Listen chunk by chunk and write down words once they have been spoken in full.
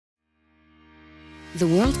The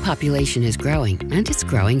world population is growing, and it's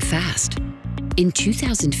growing fast. In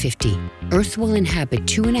 2050, Earth will inhabit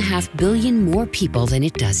 2.5 billion more people than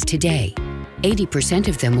it does today. 80%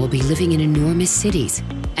 of them will be living in enormous cities,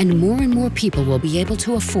 and more people will be able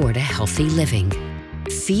to afford a healthy living.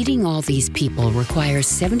 Feeding all these people requires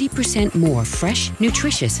 70% more fresh,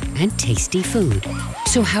 nutritious, and tasty food.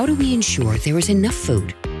 So how do we ensure there is enough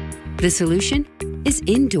food? The solution is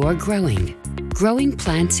indoor growing. Growing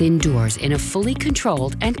plants indoors in a fully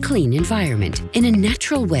controlled and clean environment, in a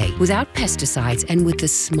natural way, without pesticides and with the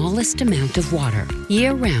smallest amount of water,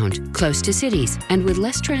 year-round, close to cities, and with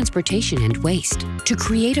less transportation and waste. To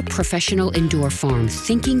create a professional indoor farm,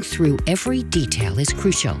 thinking through every detail is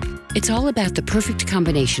crucial. It's all about the perfect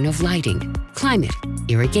combination of lighting, climate,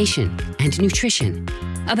 irrigation, and nutrition.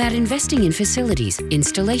 About investing in facilities,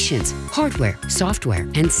 installations, hardware, software,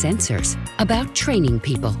 and sensors. About training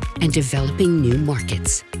people and developing new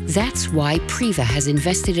markets. That's why Priva has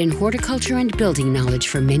invested in horticulture and building knowledge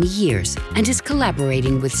for many years and is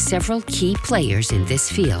collaborating with several key players in this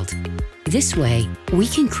field. This way, we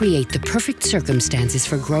can create the perfect circumstances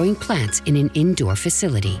for growing plants in an indoor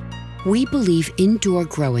facility. We believe indoor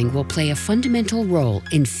growing will play a fundamental role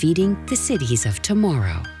in feeding the cities of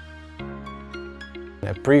tomorrow.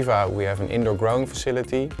 At Priva we have an indoor growing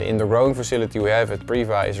facility. The indoor growing facility we have at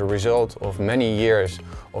Priva is a result of many years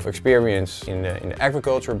of experience in the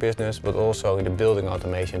agriculture business, but also in the building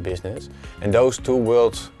automation business. And those two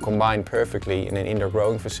worlds combine perfectly in an indoor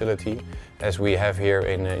growing facility, as we have here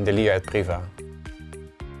in the Lier at Priva.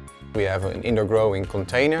 We have an indoor growing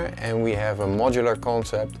container and we have a modular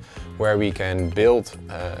concept where we can build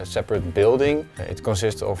a separate building. It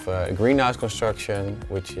consists of a greenhouse construction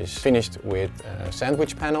which is finished with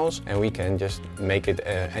sandwich panels, and we can just make it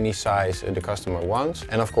any size the customer wants.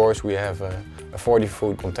 And of course we have a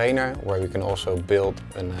 40-foot container where we can also build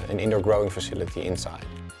an indoor growing facility inside.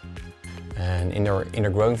 And in our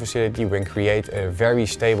indoor growing facility we can create a very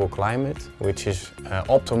stable climate, which is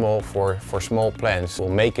optimal for small plants. We'll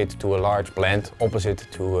make it to a large plant opposite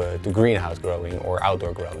to greenhouse growing or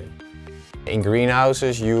outdoor growing. In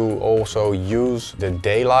greenhouses you also use the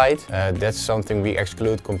daylight. That's something we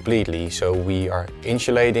exclude completely. So we are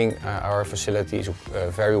insulating our facilities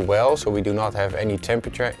very well, so we do not have any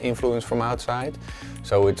temperature influence from outside.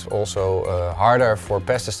 So it's also harder for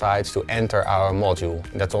pesticides to enter our module.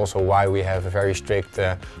 That's also why we have a very strict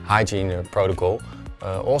hygiene protocol.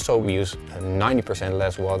 Also we use 90%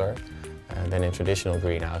 less water than in traditional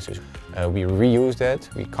greenhouses. We reuse that,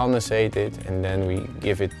 we condensate it, and then we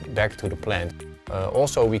give it back to the plant.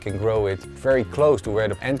 Also we can grow it very close to where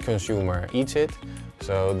the end consumer eats it.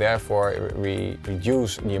 So therefore we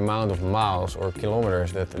reduce the amount of miles or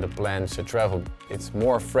kilometers that the plants travel. It's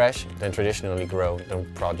more fresh than traditionally grown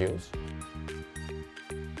produce.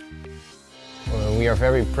 We are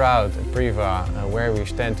very proud at Priva where we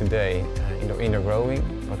stand today in indoor growing,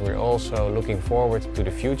 but we're also looking forward to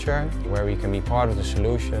the future where we can be part of the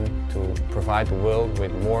solution to provide the world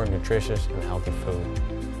with more nutritious and healthy food.